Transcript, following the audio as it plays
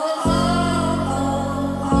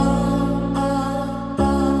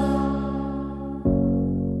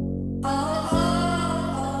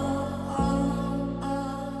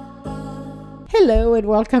Hello and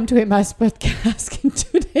welcome to Emma's podcast. In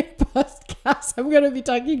today's podcast, I'm going to be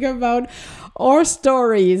talking about our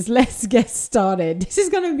stories. Let's get started. This is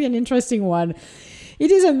going to be an interesting one. It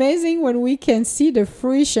is amazing when we can see the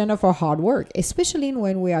fruition of our hard work, especially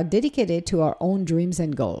when we are dedicated to our own dreams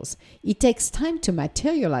and goals. It takes time to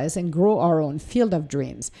materialize and grow our own field of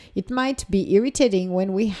dreams. It might be irritating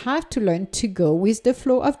when we have to learn to go with the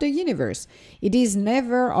flow of the universe. It is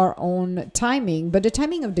never our own timing, but the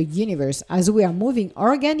timing of the universe as we are moving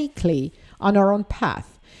organically on our own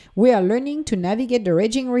path. We are learning to navigate the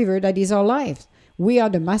raging river that is our life. We are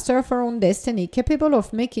the master of our own destiny, capable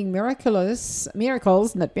of making miracles in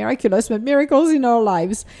our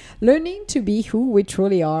lives. Learning to be who we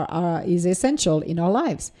truly are is essential in our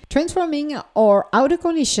lives. Transforming our outer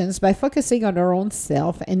conditions by focusing on our own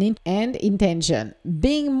self and intention.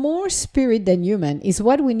 Being more spirit than human is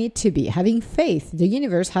what we need to be. Having faith, the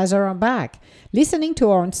universe has our back. Listening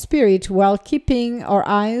to our own spirit while keeping our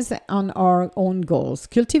eyes on our own goals.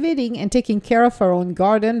 Cultivating and taking care of our own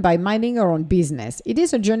garden by minding our own business. It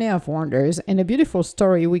is a journey of wonders and a beautiful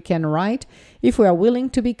story we can write if we are willing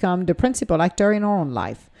to become the principal actor in our own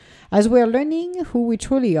life. As we are learning who we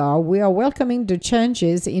truly are, we are welcoming the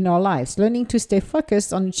changes in our lives, learning to stay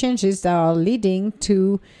focused on the changes that are leading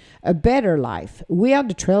to a better life. We are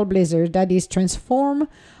the trailblazer that is transform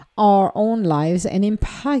our own lives and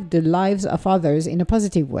impact the lives of others in a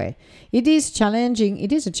positive way. It is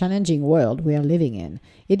a challenging world we are living in.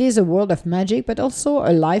 It is a world of magic, but also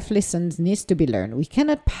a life lesson needs to be learned. We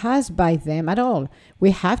cannot pass by them at all.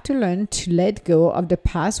 We have to learn to let go of the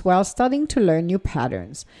past while starting to learn new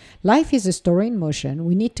patterns. Life is a story in motion.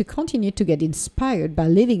 We need to continue to get inspired by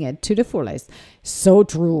living it to the fullest. So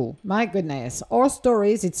true. My goodness. Our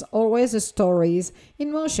stories, it's always a stories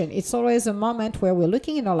in motion. It's always a moment where we're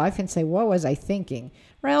looking in our life and say, what was I thinking?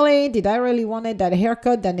 Really? Did I really wanted that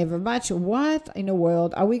haircut that never matched? What in the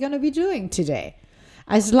world are we going to be doing today?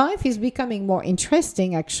 As life is becoming more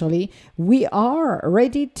interesting, actually, we are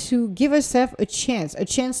ready to give ourselves a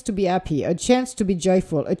chance to be happy, a chance to be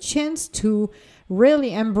joyful, a chance to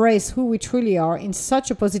really embrace who we truly are in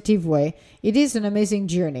such a positive way. It is an amazing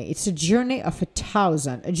journey. It's a journey of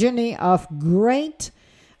 1,000, a journey of great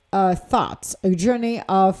thoughts, a journey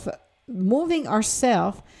of moving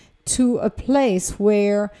ourselves to a place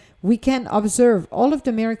where we can observe all of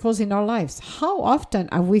the miracles in our lives. How often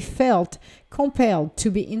have we felt compelled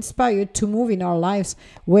to be inspired to move in our lives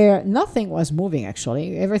where nothing was moving,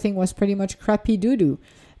 actually? Everything was pretty much crappy doo-doo.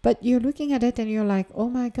 But you're looking at it and you're like, oh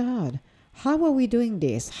my God, how are we doing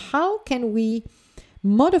this? How can we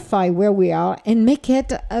modify where we are and make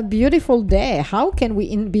it a beautiful day? How can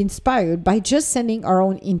we be inspired by just sending our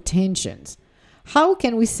own intentions? How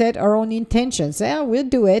can we set our own intentions? Yeah, we'll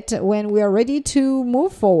do it when we are ready to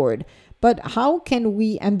move forward. But how can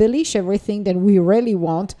we embellish everything that we really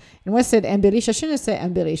want? And when I said embellish, I shouldn't say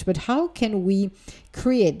embellish, but how can we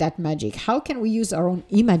create that magic? How can we use our own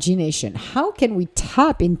imagination? How can we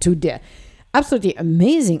tap into the absolutely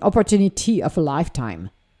amazing opportunity of a lifetime?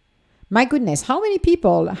 My goodness, how many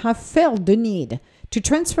people have felt the need to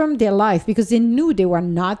transform their life because they knew they were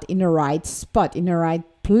not in the right spot, in the right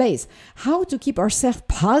place? How to keep ourselves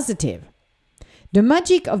positive? The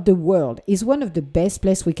magic of the world is one of the best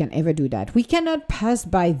places we can ever do that. We cannot pass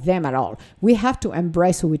by them at all. We have to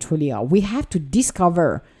embrace who we truly are. We have to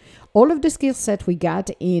discover all of the skill set we got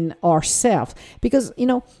in ourselves because,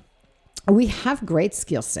 we have great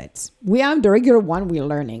skill sets. We have the regular one we're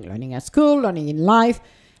learning at school, learning in life,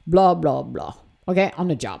 blah, blah, blah. Okay, on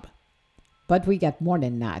the job. But we got more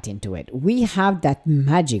than that into it. We have that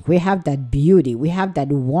magic. We have that beauty. We have that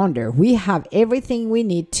wonder. We have everything we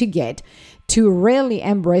need to get to really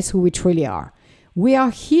embrace who we truly are. We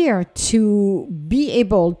are here to be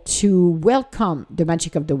able to welcome the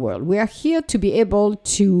magic of the world. We are here to be able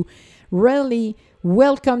to really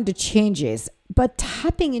welcome the changes. But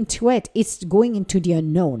tapping into it, it's going into the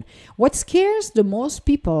unknown. What scares the most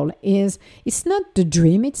people is it's not the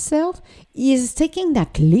dream itself, it's taking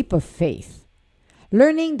that leap of faith.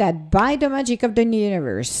 Learning that by the magic of the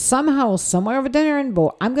universe, somehow, somewhere over the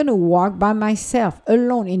rainbow, I'm going to walk by myself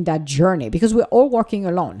alone in that journey because we're all walking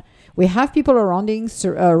alone. We have people around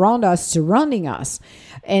us, surrounding us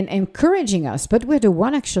and encouraging us, but we're the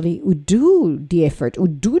one actually who do the effort, who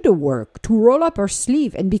do the work to roll up our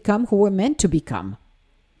sleeve and become who we're meant to become.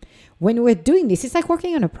 When we're doing this, it's like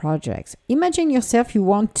working on a project. Imagine yourself, you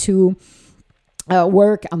want to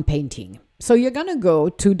work on painting. So you're going to go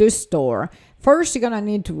to the store. First, you're going to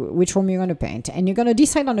need which room you're going to paint. And you're going to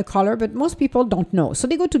decide on the color, but most people don't know. So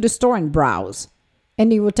they go to the store and browse.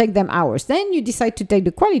 And it will take them hours. Then you decide to take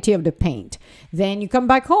the quality of the paint. Then you come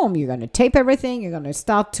back home. You're going to tape everything. You're going to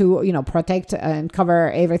start to, protect and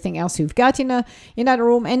cover everything else you've got in that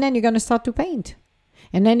room. And then you're going to start to paint.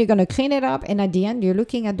 And then you're going to clean it up. And at the end, you're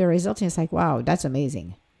looking at the results and it's like, wow, that's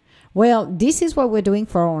amazing. Well, this is what we're doing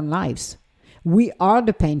for our own lives. We are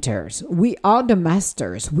the painters. We are the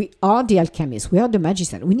masters. We are the alchemists. We are the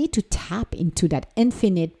magicians. We need to tap into that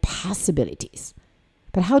infinite possibilities.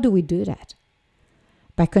 But how do we do that?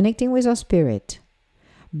 By connecting with our spirit,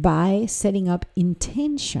 by setting up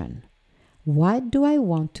intention. What do I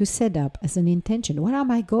want to set up as an intention? What are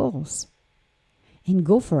my goals? And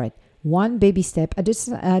go for it. One baby step at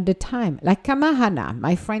a time. Like Kamahana,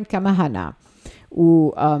 my friend Kamahana,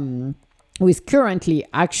 who is currently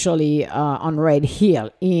actually on Red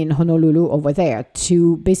Hill in Honolulu over there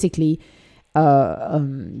to basically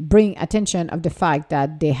bring attention of the fact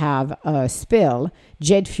that they have a spill,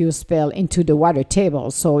 jet fuel spill into the water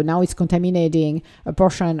table. So now it's contaminating a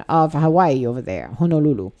portion of Hawaii over there,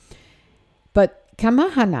 Honolulu. But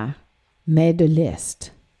Kamahana made a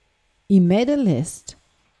list. He made a list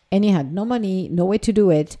and he had no money, no way to do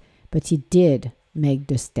it, but he did make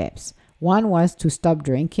the steps. One was to stop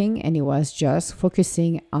drinking, and he was just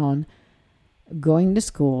focusing on going to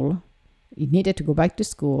school. He needed to go back to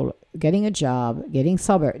school, getting a job, getting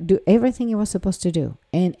sober, do everything he was supposed to do.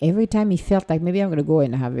 And every time he felt like maybe I'm going to go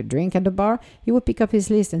and have a drink at the bar, he would pick up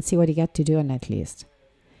his list and see what he got to do on that list.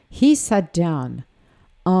 He sat down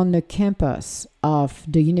on the campus of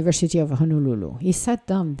the University of Honolulu. He sat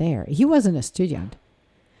down there. He wasn't a student.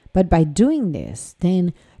 But by doing this,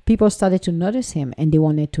 then people started to notice him and they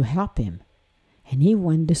wanted to help him. And he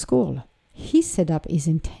went to school. He set up his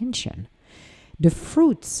intention. The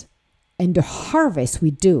fruits and the harvest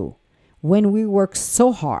we do when we work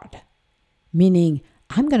so hard, meaning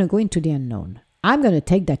I'm going to go into the unknown. I'm going to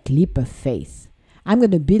take that leap of faith. I'm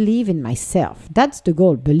going to believe in myself. That's the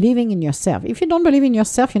goal, believing in yourself. If you don't believe in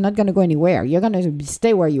yourself, you're not going to go anywhere. You're going to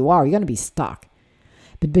stay where you are. You're going to be stuck.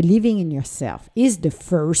 But believing in yourself is the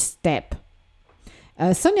first step.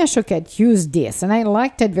 Sonia Choquette used this, and I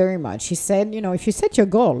liked it very much. She said, if you set your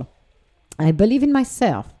goal, I believe in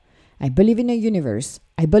myself, I believe in a universe,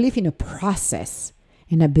 I believe in a process,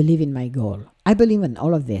 and I believe in my goal. I believe in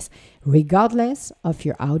all of this, regardless of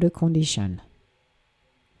your outer condition.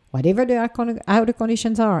 Whatever the outer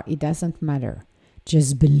conditions are, it doesn't matter.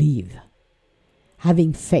 Just believe.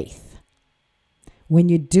 Having faith. When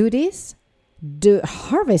you do this, the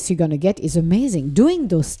harvest you're going to get is amazing. Doing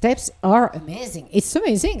those steps are amazing. It's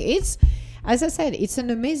amazing. It's, as I said, it's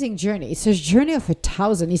an amazing journey. It's a journey of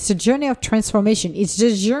 1,000. It's a journey of transformation. It's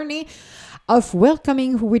a journey of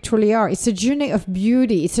welcoming who we truly are. It's a journey of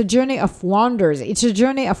beauty. It's a journey of wonders. It's a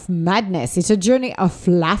journey of madness. It's a journey of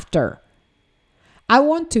laughter. I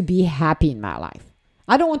want to be happy in my life.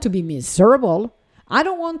 I don't want to be miserable. I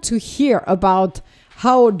don't want to hear about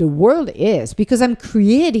how the world is because I'm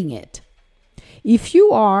creating it. If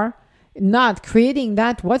you are not creating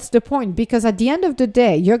that, what's the point? Because at the end of the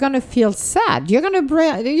day, you're going to feel sad. You're going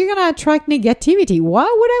to attract negativity. Why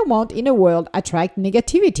would I want in a world attract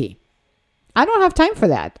negativity? I don't have time for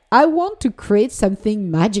that. I want to create something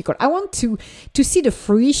magical. I want to see the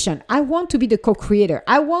fruition. I want to be the co-creator.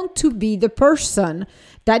 I want to be the person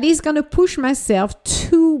that is going to push myself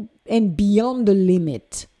to and beyond the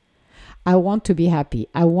limit. I want to be happy.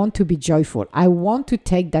 I want to be joyful. I want to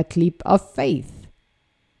take that leap of faith.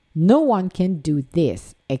 No one can do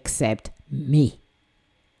this except me.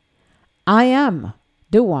 I am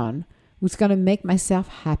the one who's going to make myself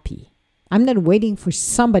happy. I'm not waiting for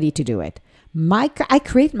somebody to do it. I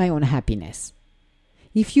create my own happiness.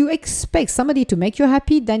 If you expect somebody to make you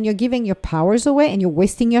happy, then you're giving your powers away and you're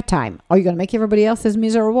wasting your time. Or you're going to make everybody else as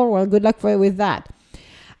miserable? Well, good luck with that.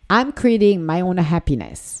 I'm creating my own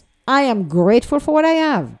happiness. I am grateful for what I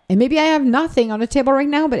have. And maybe I have nothing on the table right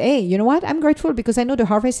now, but hey, you know what? I'm grateful because I know the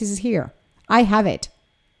harvest is here. I have it.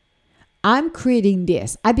 I'm creating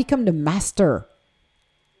this. I become the master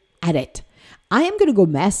at it. I am going to go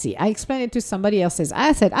messy. I explained it to somebody else.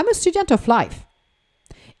 I said, I'm a student of life.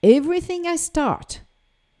 Everything I start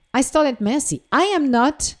at messy. I am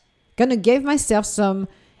not going to give myself some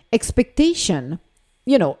expectation,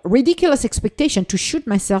 ridiculous expectation to shoot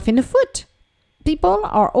myself in the foot. People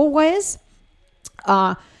are always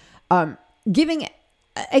giving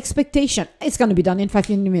expectation. It's going to be done in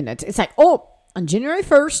 15 minutes. It's like, on January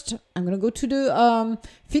 1st, I'm going to go to the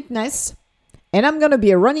fitness and I'm going to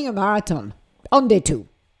be running a marathon on day 2.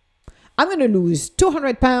 I'm going to lose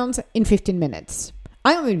 200 pounds in 15 minutes.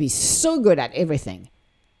 I'm going to be so good at everything.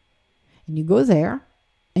 And you go there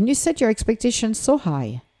and you set your expectations so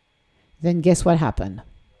high. Then guess what happened?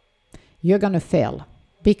 You're going to fail.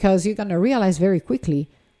 because you're going to realize very quickly,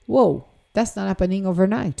 whoa, that's not happening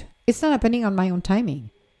overnight. It's not happening on my own timing.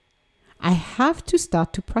 I have to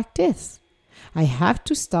start to practice. I have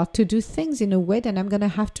to start to do things in a way that I'm going to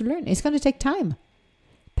have to learn. It's going to take time.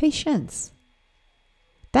 Patience.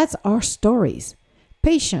 That's our stories.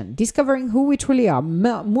 Patience, discovering who we truly are,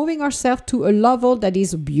 moving ourselves to a level that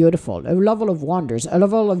is beautiful, a level of wonders, a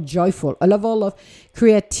level of joyful, a level of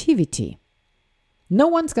creativity. No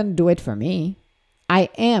one's going to do it for me. I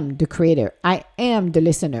am the creator. I am the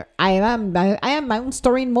listener. I am my own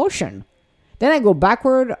story in motion. Then I go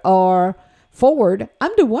backward or forward.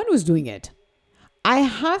 I'm the one who's doing it. I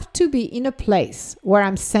have to be in a place where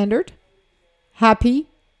I'm centered, happy,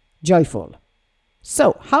 joyful.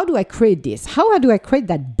 So how do I create this? How do I create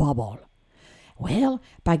that bubble? Well,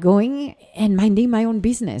 by going and minding my own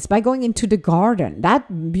business, by going into the garden,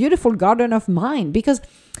 that beautiful garden of mine, because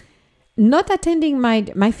not attending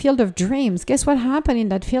my field of dreams, guess what happened in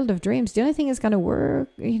that field of dreams? The only thing that's going to work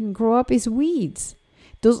and grow up is weeds.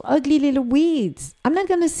 Those ugly little weeds. I'm not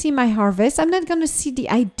going to see my harvest. I'm not going to see the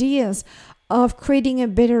ideas of creating a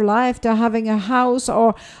better life, to having a house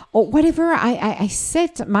or whatever I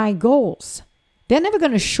set my goals. They're never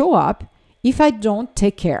going to show up if I don't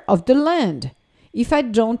take care of the land, if I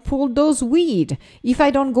don't pull those weeds, if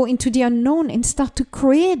I don't go into the unknown and start to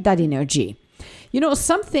create that energy. You know,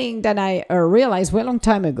 something that I realized a long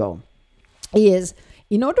time ago is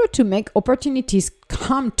in order to make opportunities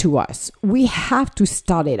come to us, we have to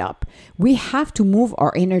start it up. We have to move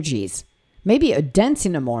our energies. Maybe a dance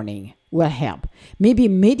in the morning will help. Maybe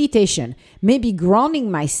meditation, maybe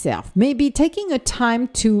grounding myself, maybe taking a time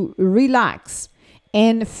to relax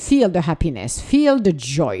and feel the happiness, feel the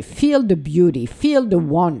joy, feel the beauty, feel the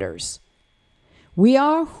wonders. We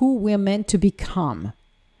are who we're meant to become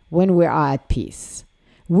when we are at peace.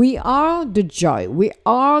 We are the joy. We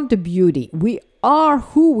are the beauty. We are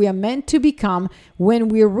who we are meant to become when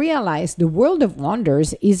we realize the world of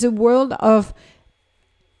wonders is a world of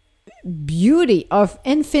beauty, of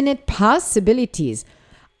infinite possibilities,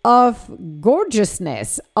 of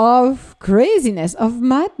gorgeousness, of craziness, of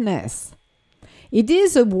madness. It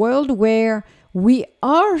is a world where we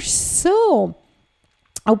are so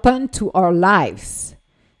open to our lives,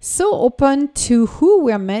 so open to who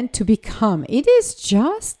we are meant to become. It is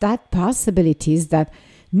just that possibilities that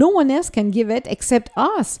no one else can give it except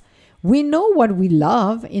us. We know what we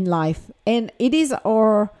love in life, and it is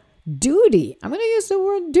our duty. I'm going to use the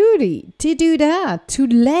word duty to do that, to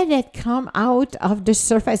let it come out of the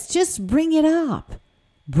surface. Just bring it up.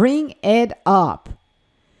 Bring it up.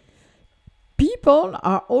 People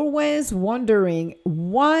are always wondering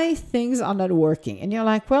why things are not working. And you're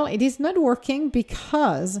like, well, it is not working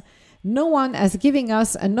because no one is giving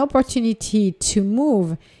us an opportunity to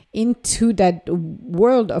move into that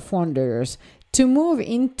world of wonders, to move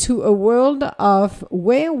into a world of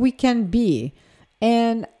where we can be.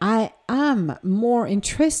 And I am more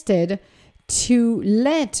interested to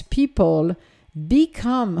let people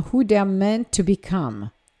become who they're meant to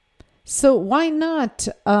become. So why not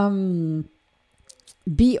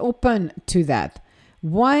be open to that?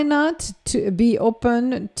 Why not to be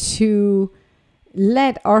open to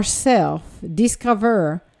let ourselves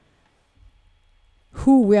discover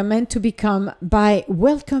who we are meant to become by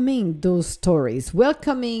welcoming those stories,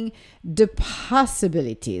 welcoming the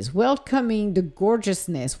possibilities, welcoming the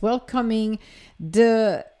gorgeousness, welcoming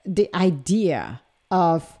the idea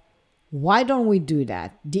of why don't we do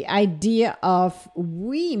that? The idea of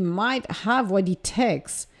we might have what it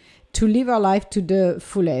takes to live our life to the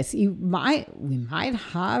fullest. We might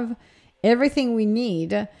have everything we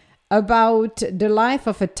need about the life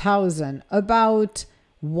of 1,000, about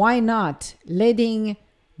why not letting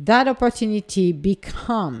that opportunity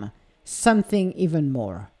become something even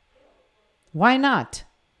more? Why not?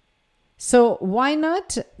 So why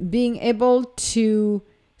not being able to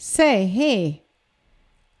say, hey,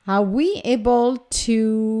 are we able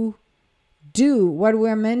to do what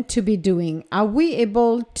we're meant to be doing? Are we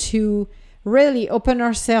able to really open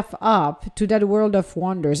ourselves up to that world of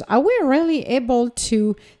wonders? Are we really able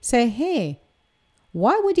to say, hey,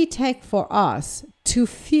 what would it take for us to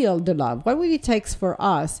feel the love? What would it take for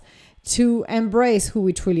us to embrace who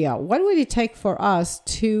we truly are? What would it take for us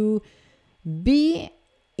to be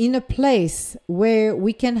in a place where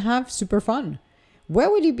we can have super fun? Where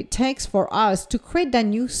would it take for us to create that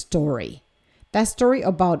new story? That story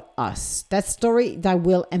about us, that story that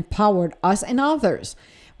will empower us and others.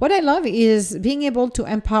 What I love is being able to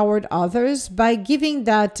empower others by giving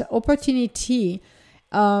that opportunity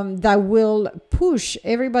that will push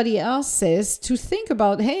everybody else's to think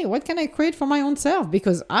about, hey, what can I create for my own self?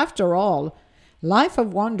 Because after all, Life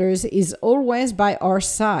of Wonders is always by our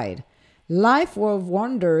side. Life of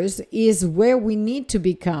Wonders is where we need to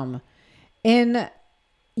become. And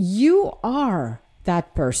you are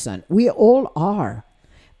that person. We all are.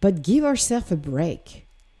 But give ourselves a break.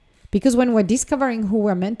 Because when we're discovering who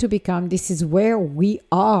we're meant to become, this is where we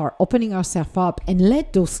are opening ourselves up and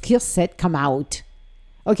let those skill sets come out.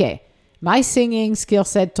 Okay, my singing skill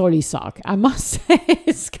set totally suck. I must say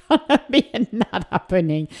it's gonna be not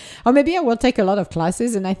happening. Or maybe I will take a lot of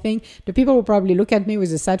classes and I think the people will probably look at me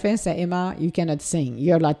with a sad face and say, Emma, you cannot sing.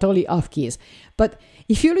 You're like totally off keys. But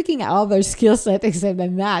if you're looking at other skill sets except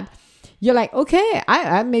than that, you're like, okay,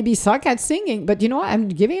 I maybe suck at singing, but you know what? I'm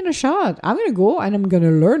giving it a shot. I'm going to go and I'm going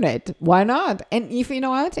to learn it. Why not? And if you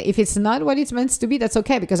know what? If it's not what it's meant to be, that's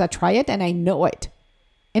okay because I try it and I know it.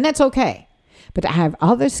 And that's okay. But I have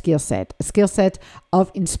other skill set, a skill set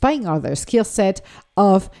of inspiring others, skill set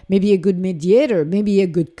of maybe a good mediator, maybe a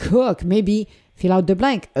good cook, maybe fill out the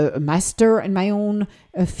blank, a master in my own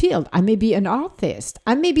field. I may be an artist.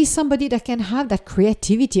 I may be somebody that can have that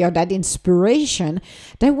creativity or that inspiration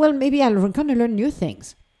that, well, maybe I'm going to learn new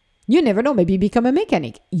things. You never know. Maybe become a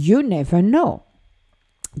mechanic. You never know.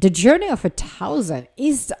 The journey of 1,000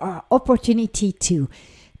 is our opportunity to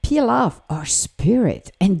peel off our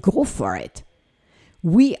spirit and go for it.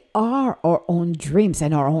 We are our own dreams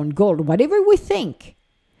and our own goal. Whatever we think,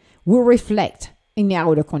 we reflect in the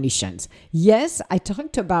outer conditions. Yes, I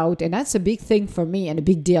talked about, and that's a big thing for me and a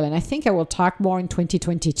big deal, and I think I will talk more in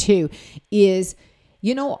 2022, is,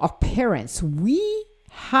 our parents. We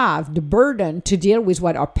have the burden to deal with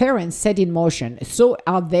what our parents set in motion. So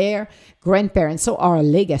are their grandparents, so our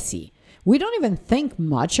legacy. We don't even think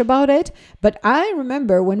much about it, but I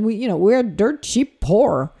remember when we're dirt cheap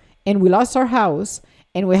poor and we lost our house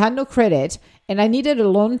and we had no credit and I needed a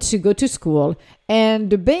loan to go to school. And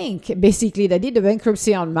the bank, basically, they did the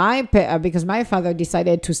bankruptcy on because my father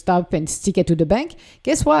decided to stop and stick it to the bank.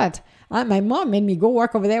 Guess what? My mom made me go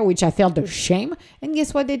work over there, which I felt a shame. And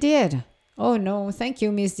guess what they did? Oh, no, thank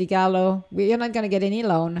you, Miss DiGallo. You're not going to get any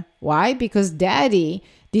loan. Why? Because Daddy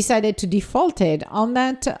decided to default it on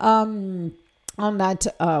that, on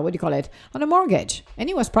a mortgage. And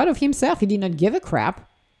he was proud of himself. He did not give a crap.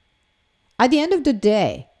 At the end of the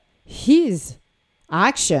day, his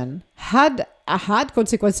action had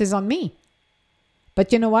consequences on me.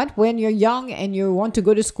 But you know what? When you're young and you want to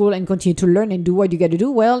go to school and continue to learn and do what you got to do,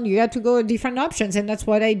 well, you got to go different options. And that's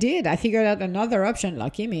what I did. I figured out another option.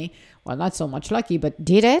 Lucky me. Well, not so much lucky, but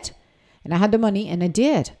did it. And I had the money and I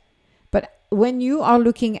did. But when you are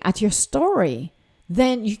looking at your story,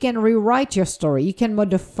 then you can rewrite your story. You can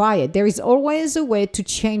modify it. There is always a way to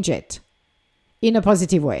change it in a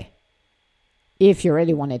positive way. If you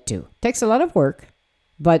really wanted to. Takes a lot of work,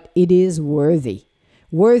 but it is worthy.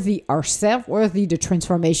 Worthy ourselves, worthy the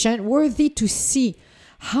transformation, worthy to see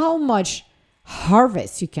how much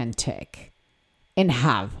harvest you can take and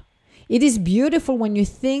have. It is beautiful when you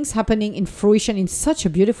things happening in fruition in such a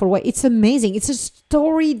beautiful way. It's amazing. It's a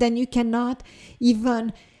story that you cannot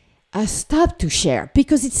even stop to share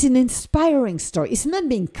because it's an inspiring story. It's not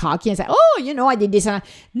being cocky and say, I did this.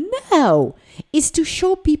 No, it's to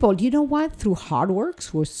show people, you know what? Through hard work,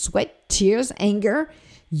 through sweat, tears, anger,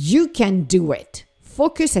 you can do it.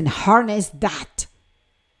 Focus and harness that.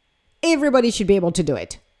 Everybody should be able to do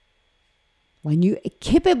it. When you're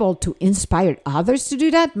capable to inspire others to do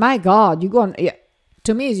that, my God,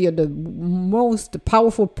 to me, you're the most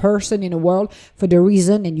powerful person in the world for the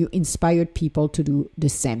reason, and you inspired people to do the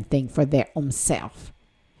same thing for their own self.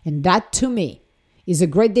 And that, to me, is a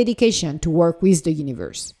great dedication to work with the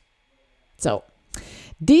universe. So,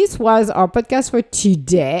 this was our podcast for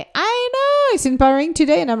today. I know, it's empowering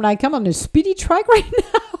today, and I'm like, I'm on a speedy track right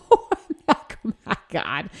now. Like, oh my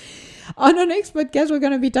God. On our next podcast, we're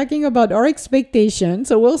going to be talking about our expectations.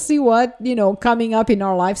 So we'll see what, coming up in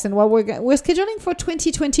our lives and what we're scheduling for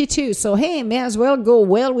 2022. So, hey, may as well go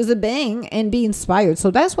well with a bang and be inspired.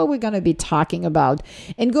 So that's what we're going to be talking about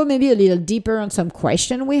and go maybe a little deeper on some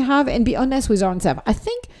question we have and be honest with our own self. I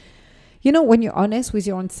think, when you're honest with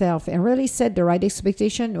your own self and really set the right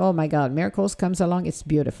expectation, oh my God, miracles comes along. It's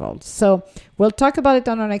beautiful. So we'll talk about it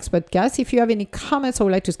on our next podcast. If you have any comments or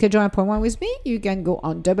would like to schedule an appointment with me, you can go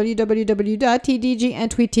on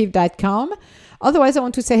www.tdgintuitive.com. Otherwise, I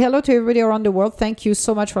want to say hello to everybody around the world. Thank you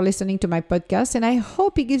so much for listening to my podcast. And I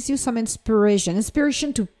hope it gives you some inspiration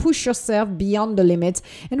to push yourself beyond the limits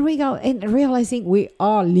and realizing we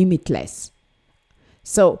are limitless.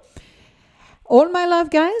 So, all my love,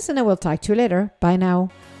 guys, and I will talk to you later. Bye now.